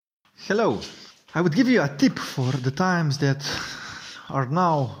Hello. I would give you a tip for the times that are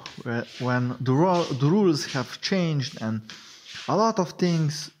now when the rules have changed and a lot of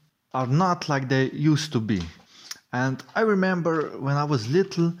things are not like they used to be. And I remember when I was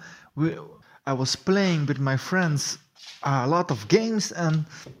little, I was playing with my friends a lot of games, and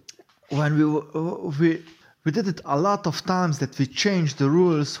when we did it a lot of times that we changed the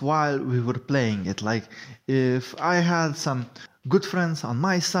rules while we were playing it. Like if I had some good friends on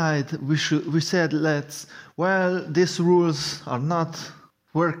my side, we said these rules are not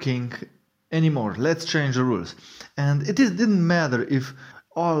working anymore. Let's change the rules. And didn't matter if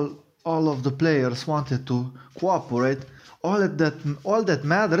all of the players wanted to cooperate. All that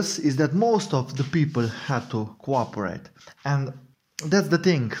matters is that most of the people had to cooperate. And that's the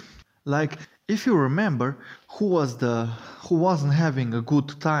thing. Like, if you remember, who wasn't having a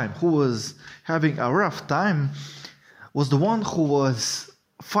good time, who was having a rough time, was the one who was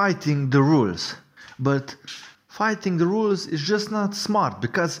fighting the rules. But fighting the rules is just not smart,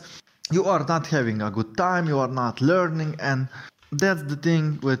 because you are not having a good time, you are not learning, and that's the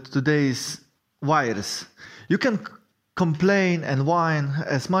thing with today's virus. You can complain and whine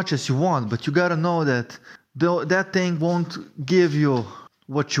as much as you want, but you gotta know that that thing won't give you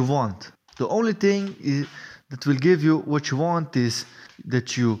what you want. The only thing that will give you what you want is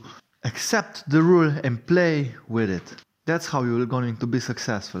that you accept the rule and play with it. That's how you're going to be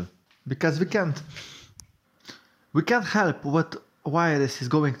successful. Because we can't help what virus is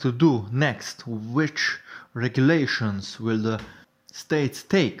going to do next, which regulations will the states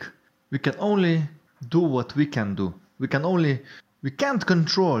take. We can only do what we can do. We can't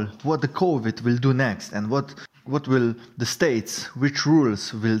control what the COVID will do next, and what will the states, which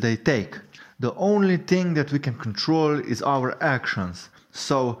rules will they take. The only thing that we can control is our actions.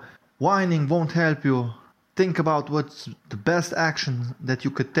 So whining won't help you. Think about what's the best action that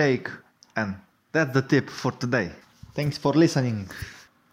you could take, and that's the tip for today. Thanks for listening.